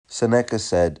Seneca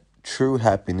said, "True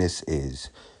happiness is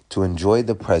to enjoy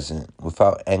the present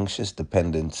without anxious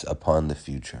dependence upon the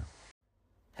future."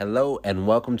 Hello, and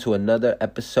welcome to another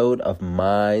episode of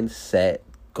Mindset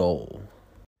Goal.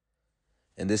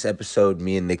 In this episode,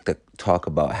 me and Nick talk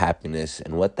about happiness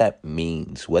and what that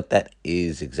means, what that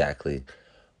is exactly.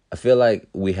 I feel like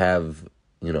we have,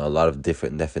 a lot of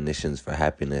different definitions for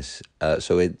happiness.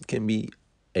 So it can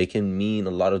mean a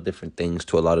lot of different things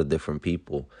to a lot of different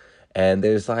people. And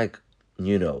there's like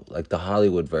the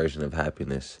Hollywood version of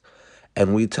happiness.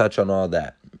 And we touch on all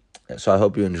that. So I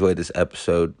hope you enjoyed this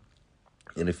episode.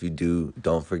 And if you do,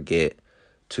 don't forget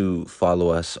to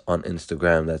follow us on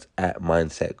Instagram. That's at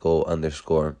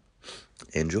mindsetgoal_.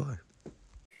 Enjoy.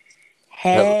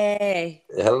 Hey,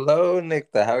 Hello,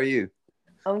 Nikta. How are you?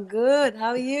 I'm good.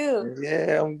 How are you?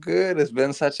 Yeah, I'm good. It's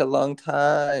been such a long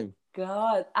time.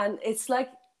 God, and it's like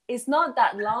it's not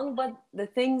that long, but the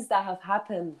things that have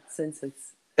happened since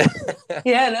it's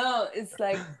no, it's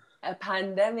like a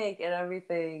pandemic and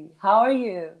everything. How are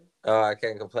you? Oh, I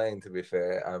can't complain, to be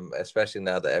fair. Especially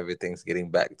now that everything's getting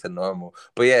back to normal.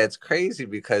 But yeah, it's crazy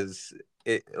because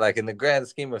like in the grand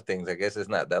scheme of things, I guess it's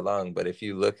not that long. But if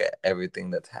you look at everything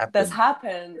that's That's happened,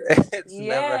 happened. it's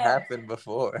never Yeah, happened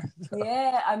before.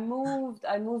 yeah. I moved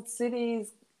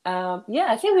cities. Yeah,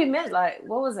 I think we met like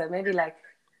what was it? Maybe like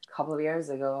a couple of years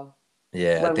ago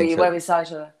Yeah, I when think we so. when we saw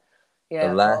each other. The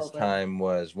Yeah, last probably. time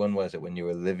was, when was it? When you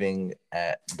were living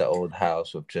at the old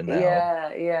house with Janelle,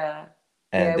 Yeah, yeah.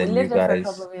 and Yeah, we then you lived there for a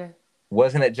couple guys, of years.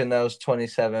 wasn't it Janelle's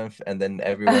 27th, and then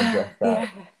everyone dressed Yeah. up,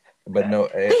 but no,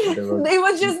 there was. It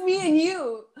was just me and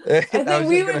you. I I think was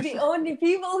we just were gonna the say, only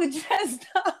people who dressed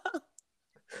up.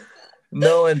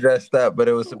 no one dressed up, but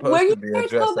it was Were supposed you to be a Kurt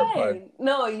dress up party. Cobain?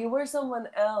 No, you were someone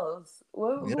else.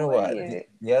 You Who know were what? you?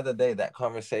 The other day, that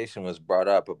conversation was brought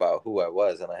up about who I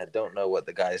was, and I don't know what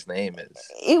the guy's name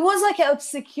is. It was like an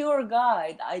obscure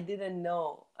guy that I didn't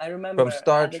know. I From remember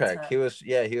Star at the Trek. time.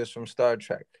 He was from Star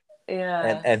Trek. And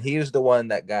Yeah. and he was the one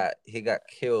that got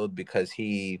killed because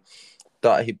he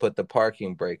thought he put the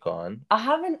parking brake on. I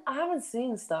haven't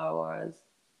seen Star Wars.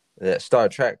 Yeah, Star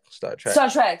Trek. Star Trek. Star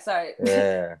Trek, sorry.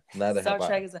 Yeah, neither Star have I.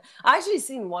 Trek is. I actually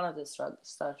seen one of the Star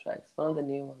Treks, one of the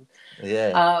new ones.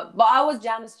 Yeah, But I was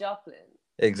Janis Joplin.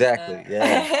 Uh, exactly.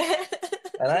 Yeah.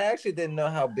 And I actually didn't know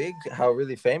how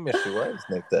really famous she was,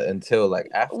 Nikta, until like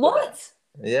after that. what?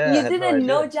 Yeah, I You had no didn't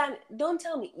know idea. Jan? Don't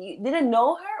tell me you didn't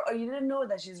know her, or you didn't know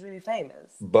that she's really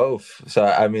famous. Both. So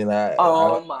I mean, I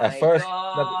Oh at my first,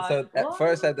 god! at What?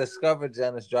 first I discovered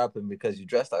Janis Joplin because you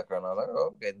dressed like her, and I was like,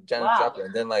 oh, okay, Janis Wow. Joplin.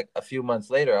 And then like a few months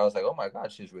later, I was like, oh my god,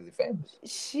 she's really famous,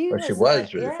 She or she was like,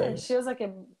 was really yeah, she famous. was like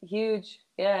a huge,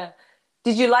 yeah.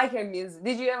 Did you like her music?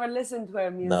 Did you ever listen to her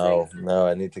music? No, no,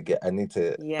 I need to.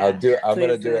 Yeah, I'm gonna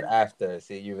please do it do. after.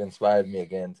 See, you've inspired me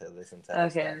again to listen to her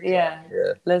Okay, stuff. So yeah.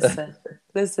 yeah.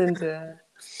 Listen to her.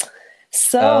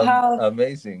 So how?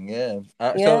 Amazing, yeah.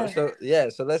 Yeah,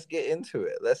 So let's get into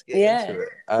it. Let's get into yeah. it.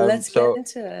 Let's get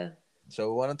into it. So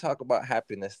we want to talk about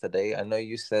happiness today. I know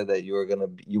you said that you weren't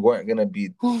gonna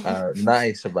be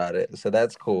nice about it, so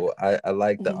that's cool. I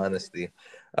like the honesty.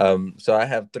 So I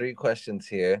have three questions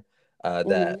here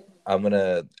that Mhm. I'm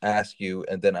gonna ask you,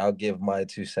 and then I'll give my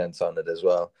 2 cents on it as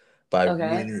well. But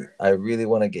Okay. I really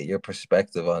want to get your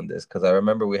perspective on this because I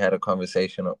remember we had a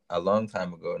conversation a long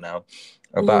time ago now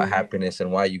about Mhm. happiness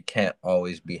and why you can't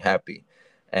always be happy,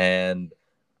 and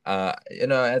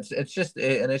it's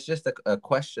just a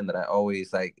question that I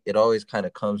always like. It always kind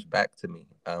of comes back to me.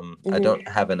 I Mhm. don't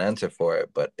have an answer for it,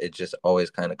 but it just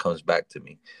always kind of comes back to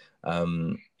me.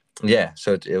 um yeah,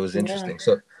 so it was Yeah. interesting.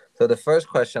 So the first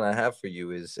question I have for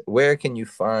you is, where can you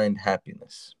find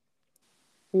happiness?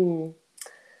 Hmm.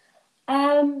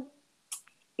 Um.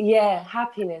 Yeah.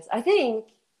 Happiness. I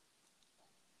think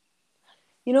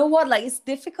you know what. Like, it's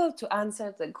difficult to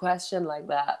answer the question like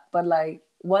that. But like,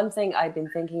 one thing I've been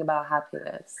thinking about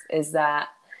happiness is that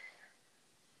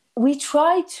we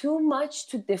try too much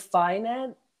to define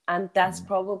it, and that's Mm,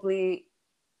 probably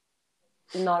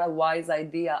not a wise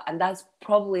idea, and that's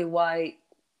probably why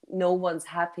no one's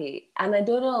happy. And I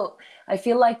don't know, I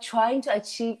feel like trying to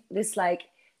achieve this like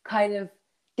kind of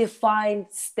defined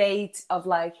state of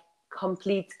like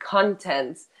complete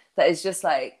content that is just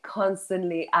like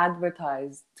constantly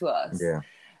advertised to us, yeah.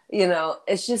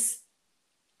 it's just,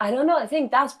 I don't know, I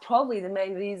think that's probably the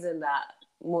main reason that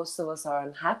most of us are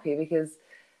unhappy, because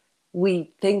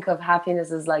we think of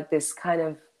happiness as like this kind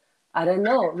of, I don't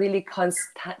know, really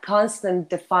constant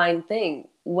defined thing,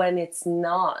 when it's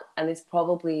not. And it's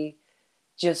probably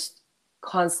just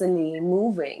constantly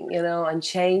moving, and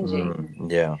changing.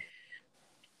 Yeah.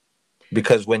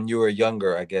 Because when you were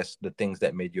younger, I guess the things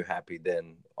that made you happy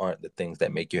then aren't the things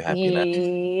that make you happy now.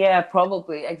 Yeah,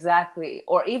 probably, exactly.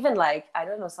 Or even like, I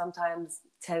don't know, sometimes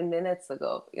 10 minutes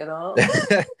ago, you know?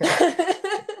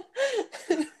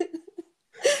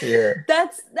 Yeah.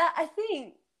 That's that I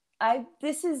think I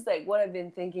this is like what I've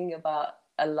been thinking about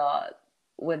a lot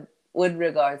with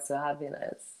regards to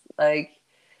happiness. Like,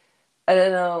 I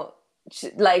don't know,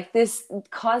 like this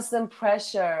constant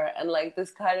pressure and like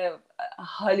this kind of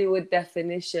Hollywood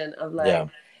definition of Yeah. like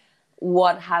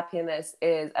what happiness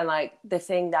is, and like the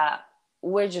thing that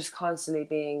we're just constantly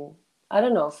being, I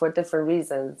don't know, for different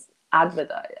reasons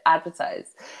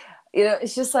advertised. You know,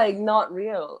 it's just like not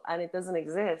real and it doesn't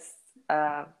exist.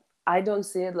 I don't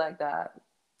see it like that.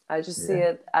 I just see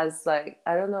Yeah. it as like,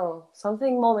 I don't know,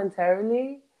 something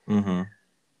momentarily. Mm-hmm.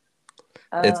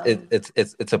 Um,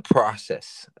 It's a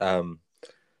process.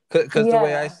 Because the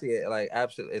way I yeah. see it, like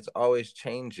absolutely, it's always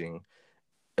changing.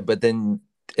 But then,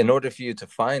 in order for you to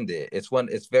find it, it's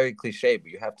very cliche,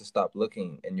 but you have to stop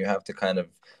looking and you have to kind of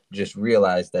just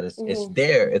realize that it's Mhm.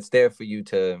 there. It's there for you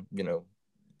to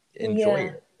enjoy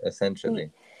Yeah. it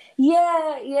essentially.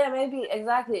 Yeah, yeah, maybe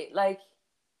exactly. Like,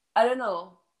 I don't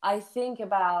know. I think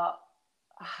about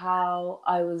how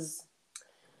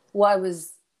what I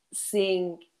was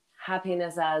seeing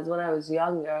happiness as when I was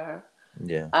younger.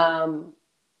 Yeah. Um,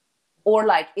 or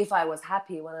like if I was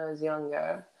happy when I was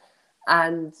younger.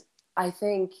 And I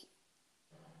think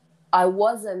I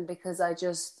wasn't, because I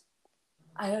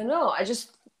don't know, I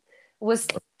just was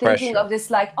thinking Pressure. of this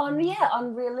like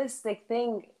unrealistic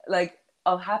thing like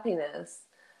of happiness.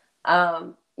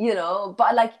 You know,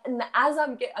 but like as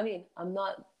I mean, I'm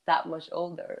not that much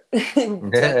older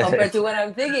compared to what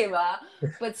I'm thinking about,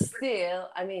 but still,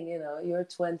 I mean, you know, your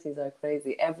 20s are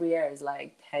crazy. Every year is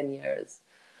like 10 years.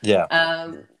 Yeah.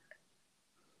 Um,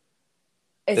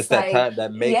 It's it's that like, time,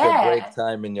 that make or break yeah,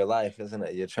 time in your life, isn't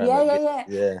it? You're trying yeah, to yeah, get,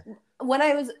 yeah. yeah.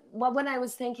 When I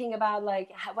was thinking about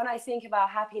like when I think about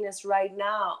happiness right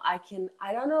now, I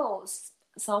don't know,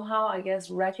 somehow I guess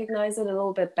recognize it a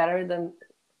little bit better than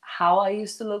how I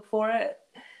used to look for it.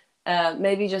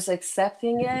 Maybe just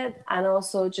accepting it, and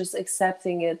also just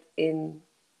accepting it in,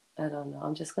 I don't know,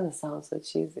 I'm just gonna sound so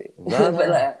cheesy, No,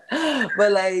 no.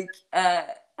 but like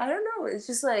I don't know, it's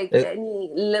just like It,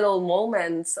 any little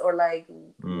moments or like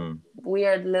mm.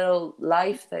 weird little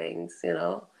life things, you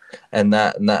know. And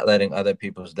not letting other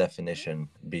people's definition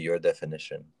be your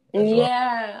definition as well.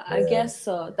 Yeah, I Yeah. guess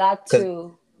so. That Because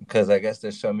too. I guess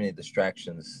there's so many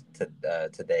distractions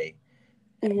today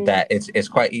Hmm. that it's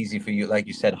quite easy for you, like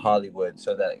you said, Hollywood.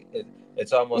 So that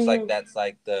it's almost like Hmm.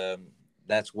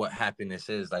 that's what happiness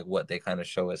is, like what they kind of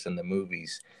show us in the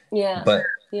movies. Yeah, But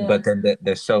yeah. then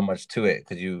there's so much to it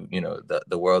because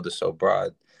the world is so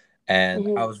broad. And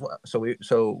I Hmm. was we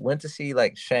went to see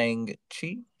like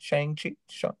Shang-Chi,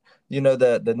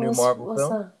 the new Marvel What's film.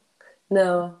 that?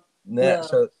 No, Yeah, no.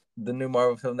 so the new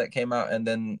Marvel film that came out, and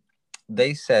then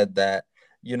they said that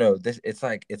this it's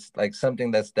like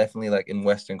something that's definitely like in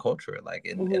Western culture, like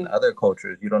in Hmm. other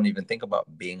cultures, you don't even think about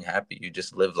being happy. You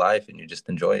just live life and you just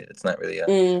enjoy it. It's not really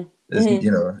Mm-hmm.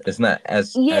 it's not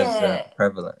as Yeah,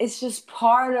 prevalent. it's just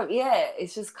part of, yeah,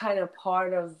 it's just kind of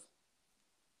part of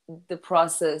the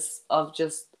process of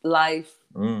just life.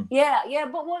 Mm, Yeah, yeah.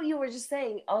 But what you were just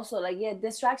saying also, like, yeah,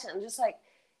 distraction. I'm just like,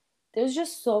 there's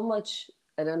just so much,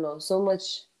 I don't know, so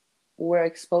much we're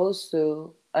exposed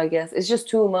to, I guess. It's just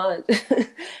too much.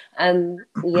 And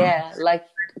yeah, like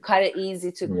kind of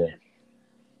easy to yeah,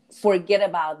 forget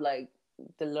about like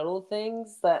the little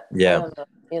things that, I yeah, don't know,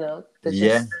 you know, that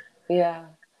yeah, just, yeah,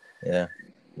 yeah.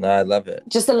 No, I love it.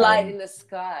 just a light in the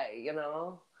sky, you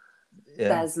know, Yeah.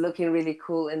 that's looking really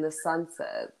cool in the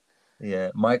sunset.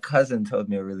 Yeah, my cousin told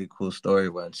me a really cool story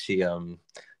once.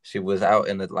 She was out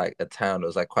in a town. It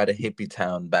was like quite a hippie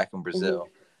town back in Hmm. Brazil,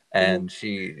 Hmm. and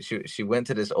she went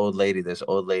to this old lady. This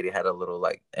old lady had a little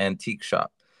like antique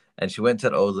shop, and she went to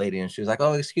the old lady and she was like,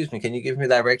 "Oh, excuse me, can you give me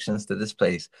directions to this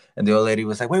place?" And the old lady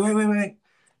was like, "Wait, wait, wait, wait,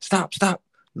 stop, stop!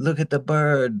 Look at the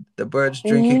bird. The bird's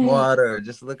drinking water.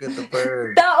 Just look at the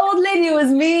bird." That old lady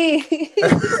was me.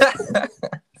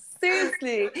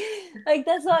 Seriously, like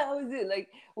that's what I always do. Like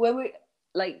when we,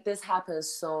 like, this happens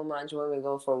so much when we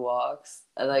go for walks,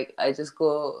 and like I just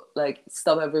go like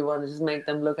stop everyone and just make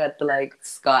them look at the like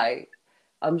sky.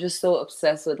 I'm just so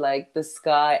obsessed with like the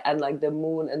sky and like the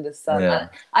moon and the sun. And Yeah,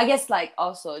 I guess like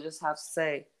also just have to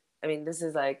say, I mean, this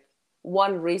is like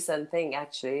one recent thing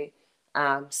actually,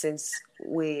 since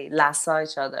we last saw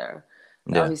each other.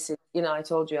 yeah, Obviously, you know, I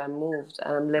told you I moved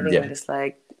and I'm living in yeah, this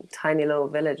like tiny little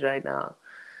village right now.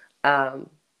 Um,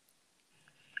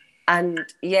 and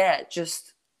yeah,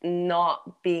 just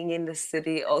not being in the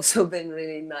city also been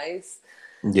really nice.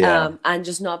 Yeah. And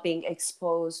just not being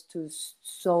exposed to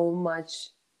so much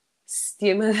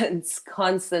stimulants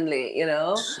constantly, you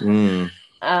know. Mm.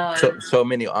 So um so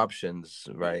many options,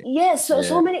 right? yeah, Yeah.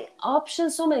 so many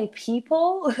options, so many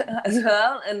people as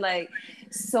well, and like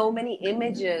so many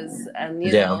images, and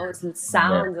you Yeah. know, Yeah.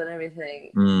 sounds and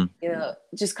everything, Mm. you know,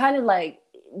 just kind of like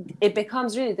it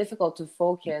becomes really difficult to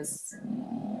focus,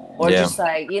 or Yeah. just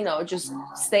like, you know, just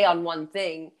stay on one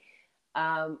thing.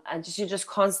 And just you're just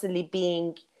constantly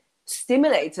being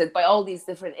stimulated by all these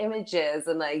different images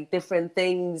and like different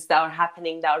things that are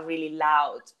happening that are really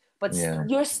loud, but Yeah.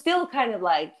 you're still kind of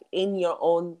like in your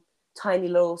own tiny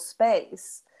little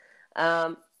space.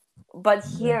 um, but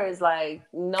Yeah. here is like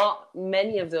not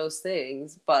many of those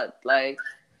things, but like,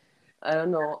 I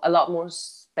don't know, a lot more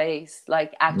space,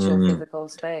 like actual Mm. physical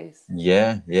space.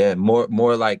 Yeah. Yeah.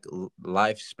 More like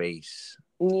life space.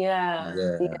 Yeah,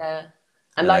 Yeah. yeah. And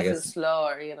And I life is guess,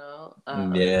 slower, you know.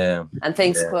 yeah. And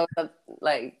things Yeah. close at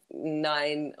like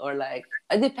 9, or like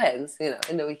it depends, you know.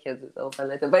 In the weekends it's open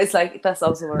later, but it's like that's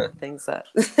also one of the things that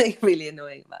like really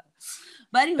annoying about it.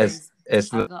 But anyways,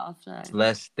 It's I got off track.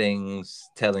 less things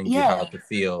telling you how Yeah, to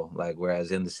feel. Like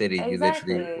whereas in the city, you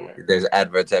literally exactly. there's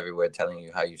adverts everywhere telling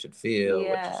you how you should feel,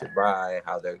 what you Yeah, should buy,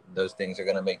 how those things are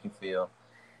gonna make you feel.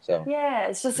 So yeah.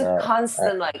 It's just a no,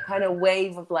 constant like kind of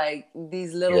wave of like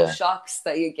these little yeah, shocks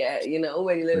that you get, you know,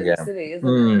 when you live in the yeah, city, isn't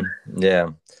it? mm, yeah.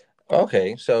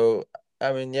 Okay, so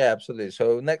I mean, yeah, absolutely.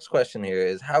 So next question here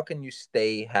is, how can you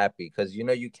stay happy? Because you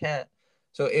know you can't.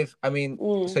 So if I mean,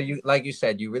 so Mm, you like you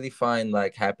said, you really find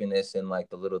like happiness in like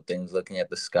the little things, looking at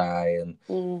the sky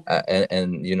mm.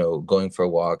 and you know going for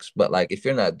walks. But like if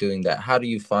you're not doing that, how do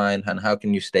you find and how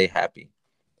can you stay happy?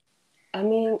 I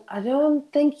mean, I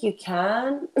don't think you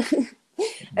can.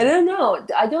 I don't know.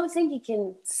 I don't think you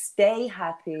can stay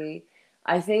happy.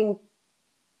 I think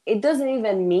it doesn't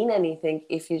even mean anything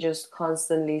if you just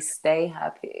constantly stay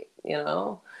happy, you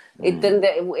know. It Mm, then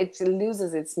it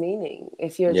loses its meaning.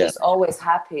 If you're yeah, just always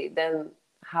happy, then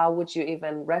how would you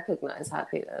even recognize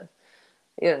happiness?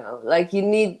 You know, like you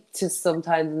need to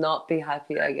sometimes not be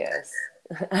happy, I guess.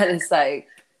 And it's like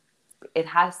it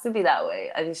has to be that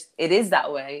way. I just it is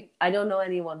that way. I don't know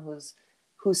anyone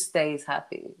who stays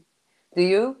happy. Do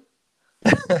you?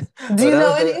 Do but you that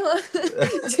know was anyone?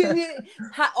 Do the. you,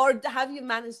 or have you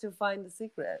managed to find the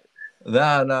secret? No.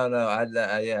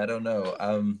 Yeah, I don't know.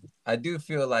 I do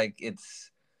feel like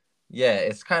yeah,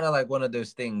 it's kind of like one of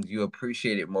those things you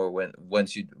appreciate it more when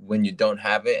you don't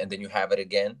have it and then you have it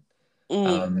again.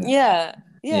 Um, Yeah,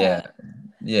 yeah, yeah. yeah.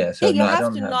 Yeah, So you no, I have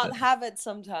don't to have not that. have it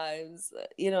sometimes,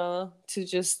 you know, to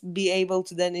just be able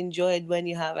to then enjoy it when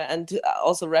you have it, and to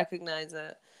also recognize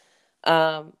it.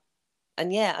 Um,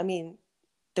 and yeah, I mean,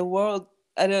 the world,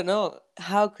 I don't know,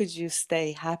 how could you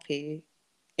stay happy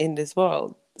in this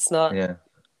world? It's not, Yeah,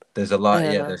 there's a I lot.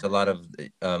 don't Yeah, know. there's a lot of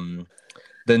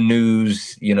the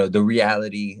news. You know, the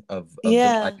reality of the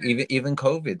like Yeah, even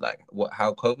COVID, like what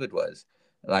how COVID was.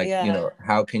 Like you yeah, know,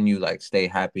 how can you like stay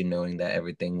happy knowing that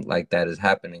everything like that is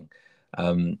happening?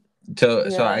 Um, so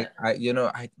yeah. I you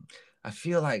know I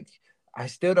feel like I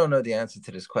still don't know the answer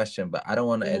to this question, but I don't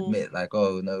want to Mm, admit like,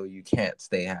 oh no, you can't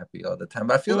stay happy all the time.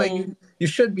 But I feel like mm. you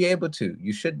should be able to.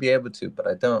 You should be able to, but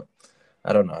I don't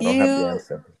know. I don't have the You,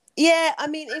 answer. yeah, I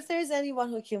mean, if there's anyone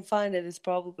who can find it, it's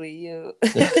probably you.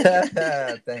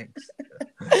 Thanks.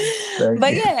 Thank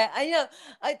But you. yeah, I know.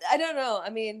 I don't know. I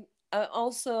mean, I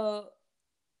also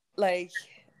like,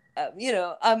 you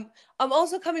know, I'm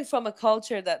also coming from a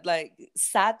culture that like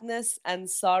sadness and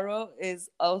sorrow is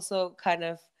also kind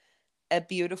of a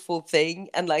beautiful thing,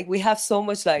 and like we have so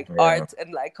much like Yeah. art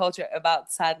and like culture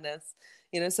about sadness,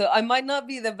 you know. So I might not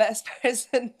be the best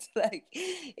person to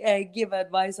like give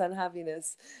advice on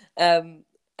happiness. um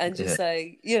and Yeah. just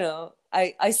like, you know,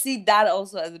 I see that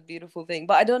also as a beautiful thing,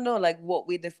 but I don't know like what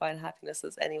we define happiness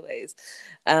as anyways.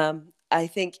 I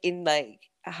think in like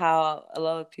how a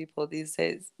lot of people these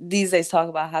days talk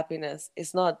about happiness,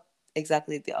 it's not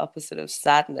exactly the opposite of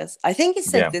sadness. I think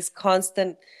it's like Yeah. this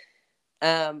constant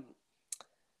um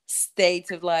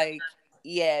state of like,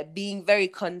 yeah, being very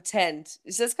content.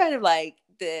 It's just kind of like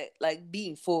the like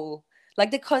being full,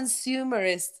 like the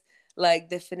consumerist like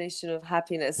definition of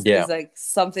happiness Yeah. is like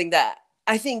something that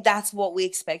I think that's what we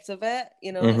expect of it,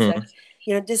 you know. It's like, Hmm.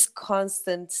 you know, this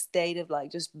constant state of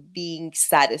like just being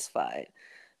satisfied.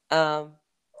 um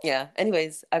yeah,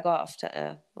 anyways, I got off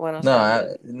went off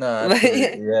tangent. No, But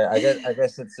absolutely. Yeah, I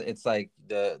guess it's like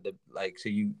the like so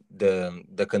you the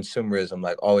consumerism,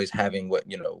 like always having what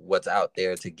you know what's out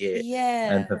there to get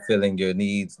and yeah, fulfilling your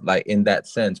needs like in that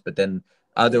sense, but then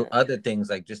yeah, other things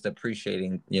like just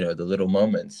appreciating, you know, the little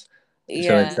moments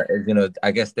So it's, Yeah.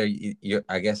 I guess you're,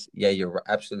 I guess, yeah, you're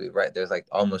absolutely right. There's like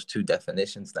almost two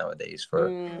definitions nowadays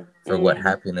Mm, for what mm,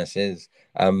 happiness is.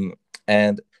 Um,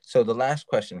 and so the last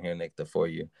question here, Nick, for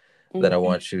you, that I mm.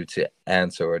 want you to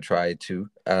answer or try to,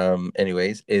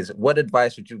 anyways, is what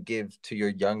advice would you give to your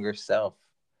younger self,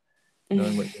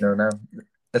 knowing what you know now?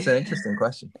 That's an interesting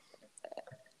question.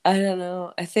 I don't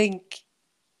know. I think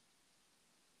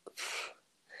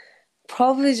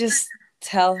probably just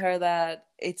tell her that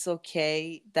it's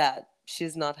okay that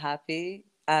she's not happy,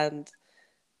 and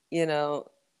you know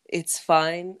it's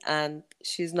fine, and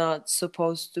she's not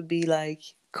supposed to be like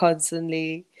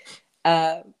constantly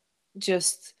uh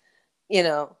just you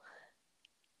know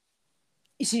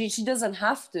she doesn't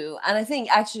have to. And I think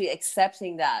actually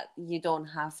accepting that you don't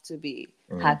have to be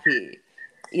Mm. happy,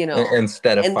 you know.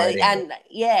 Instead of fighting it. And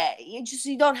yeah,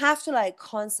 you don't have to like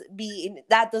be in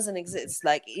that. Doesn't exist,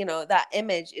 like, that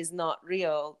image is not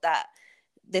real. That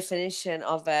definition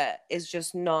of it is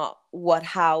just not what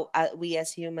how we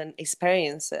as human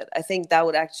experience it. I think that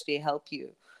would actually help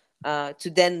you to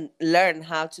then learn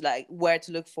how to, like, where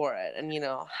to look for it, and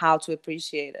how to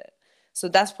appreciate it. So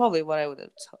that's probably what I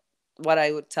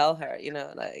would tell her,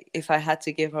 like, if I had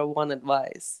to give her one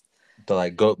advice. To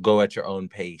like go at your own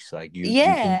pace. Like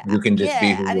Yeah, you can just be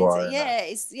yeah, who and you are and not.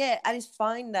 it's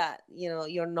fine that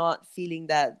you're not feeling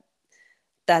that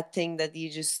thing that you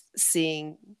just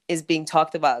seeing is being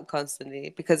talked about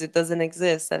constantly, because it doesn't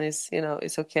exist, and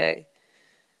it's okay.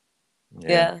 Yeah.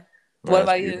 Yeah. No, What that's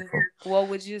about you? beautiful. What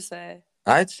would you say?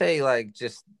 I'd say like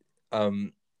just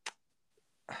um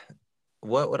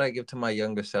what would I give to my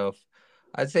younger self?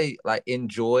 I'd say like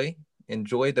enjoy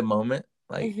the moment.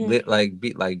 Like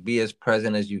Mm-hmm. be as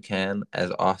present as you can,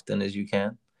 as often as you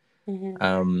can. Mm-hmm.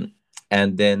 Um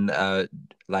and then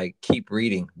like keep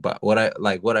reading. But what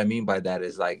I mean by that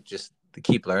is like just to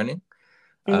keep learning.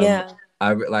 Um Yeah.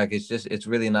 like it's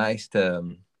really nice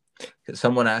to 'cause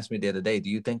someone asked me the other day, do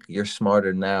you think you're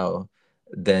smarter now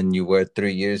than you were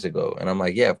 3 years ago? And I'm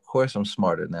like, yeah, of course I'm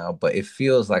smarter now, but it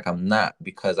feels like I'm not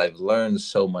because I've learned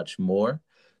so much more.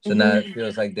 So now it Mm-hmm.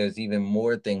 feels like there's even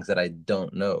more things that I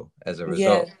don't know as a Yeah.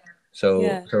 result. So,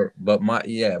 Yeah. but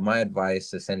my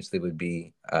advice essentially would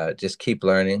be just keep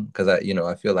learning because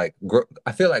I feel like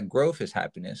I feel like growth is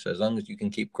happiness. So as long as you can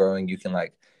keep growing, you can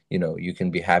like, you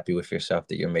can be happy with yourself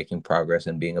that you're making progress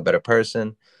and being a better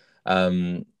person.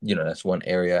 That's one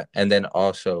area. And then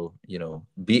also,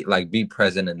 be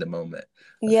present in the moment.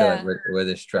 I feel like Yeah. we're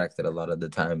distracted a lot of the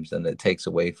times and it takes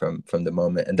away from the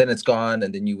moment, and then it's gone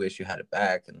and then you wish you had it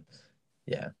back. And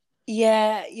yeah.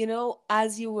 Yeah,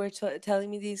 as you were telling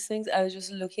me these things, I was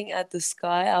just looking at the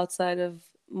sky outside of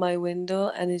my window,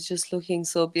 and it's just looking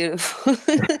so beautiful.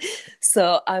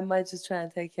 So I might just try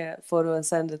and take a photo and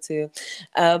send it to you.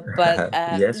 But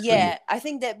Yes, please. yeah, I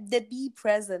think that the be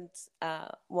present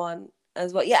one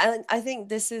as well. Yeah, and I think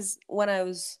this is when I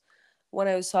was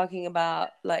talking about,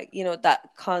 like, that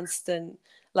constant,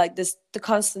 like, the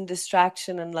constant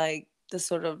distraction, and like the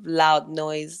sort of loud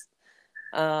noise.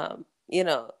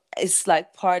 It's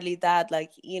like partly that,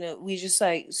 like, we just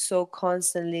like so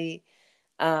constantly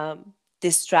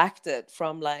distracted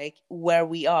from like where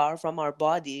we are, from our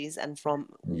bodies, and from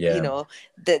Yeah.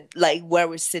 the, like, where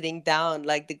we're sitting down,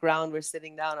 like the ground we're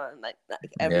sitting down on, like Yeah.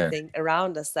 everything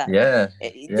around us, that Yeah.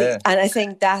 Yeah. and I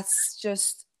think that's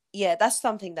just, yeah, that's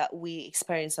something that we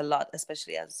experience a lot,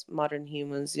 especially as modern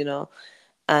humans,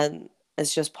 and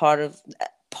it's just part of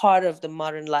the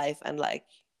modern life, and like,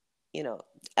 you know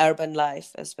urban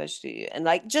life especially, and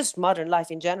like just modern life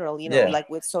in general, Yeah. like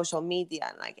with social media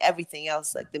and like everything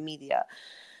else, like the media.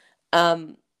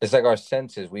 um It's like our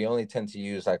senses. We only tend to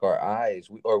use like our eyes,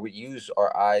 or we use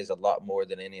our eyes a lot more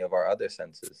than any of our other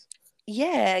senses.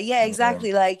 yeah, yeah, Yeah.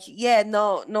 exactly, like, yeah,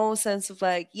 no sense of,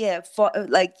 like, yeah,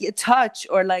 like, touch,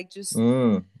 or like just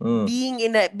Mm, mm.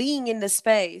 being in the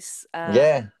space.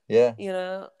 Yeah. Yeah.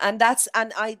 And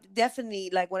I definitely,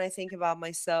 like, when I think about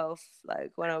myself,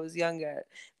 like when I was younger,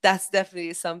 that's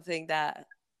definitely something that,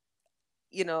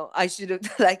 I should have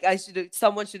like I should have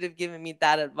someone should have given me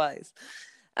that advice.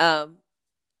 um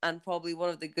and probably one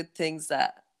of the good things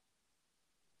that,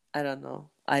 I don't know,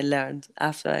 I learned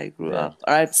after I grew Yeah. up,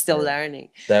 or I'm still Yeah. learning.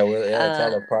 Yeah, it's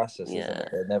all uh a process, isn't yeah,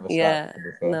 it? It never stops yeah, to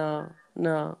be fun. no,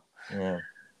 no, Yeah.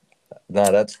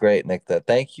 No, that's great, Nikta.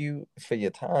 Thank you for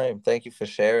your time. Thank you for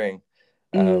sharing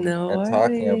no and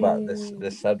talking about this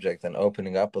worries. subject and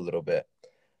opening up a little bit.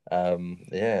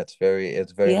 Yeah, it's very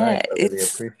nice. Yeah, I really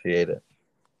it's appreciate it.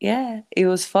 yeah, it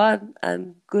was fun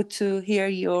and good to hear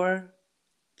your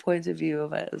point of view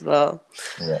of it as well.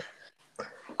 Yeah.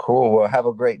 Cool. Well, have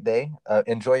a great day.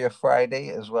 Enjoy your Friday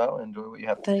as well. Enjoy what you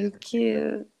have to do this Thank weekend.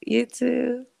 you. You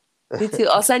too. Me too.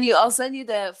 I'll send you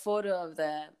the photo of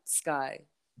the sky.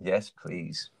 Yes,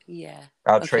 please. Yeah.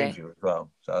 I'll trade Okay. you as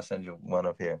well. So I'll send you one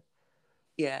up here.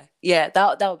 Yeah. Yeah.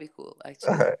 That would be cool. All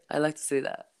Actually, right. I'd like to see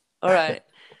that. All right.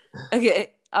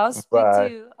 Okay. I'll speak to Bye.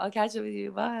 you. I'll catch up with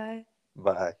you. Bye.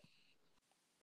 Bye.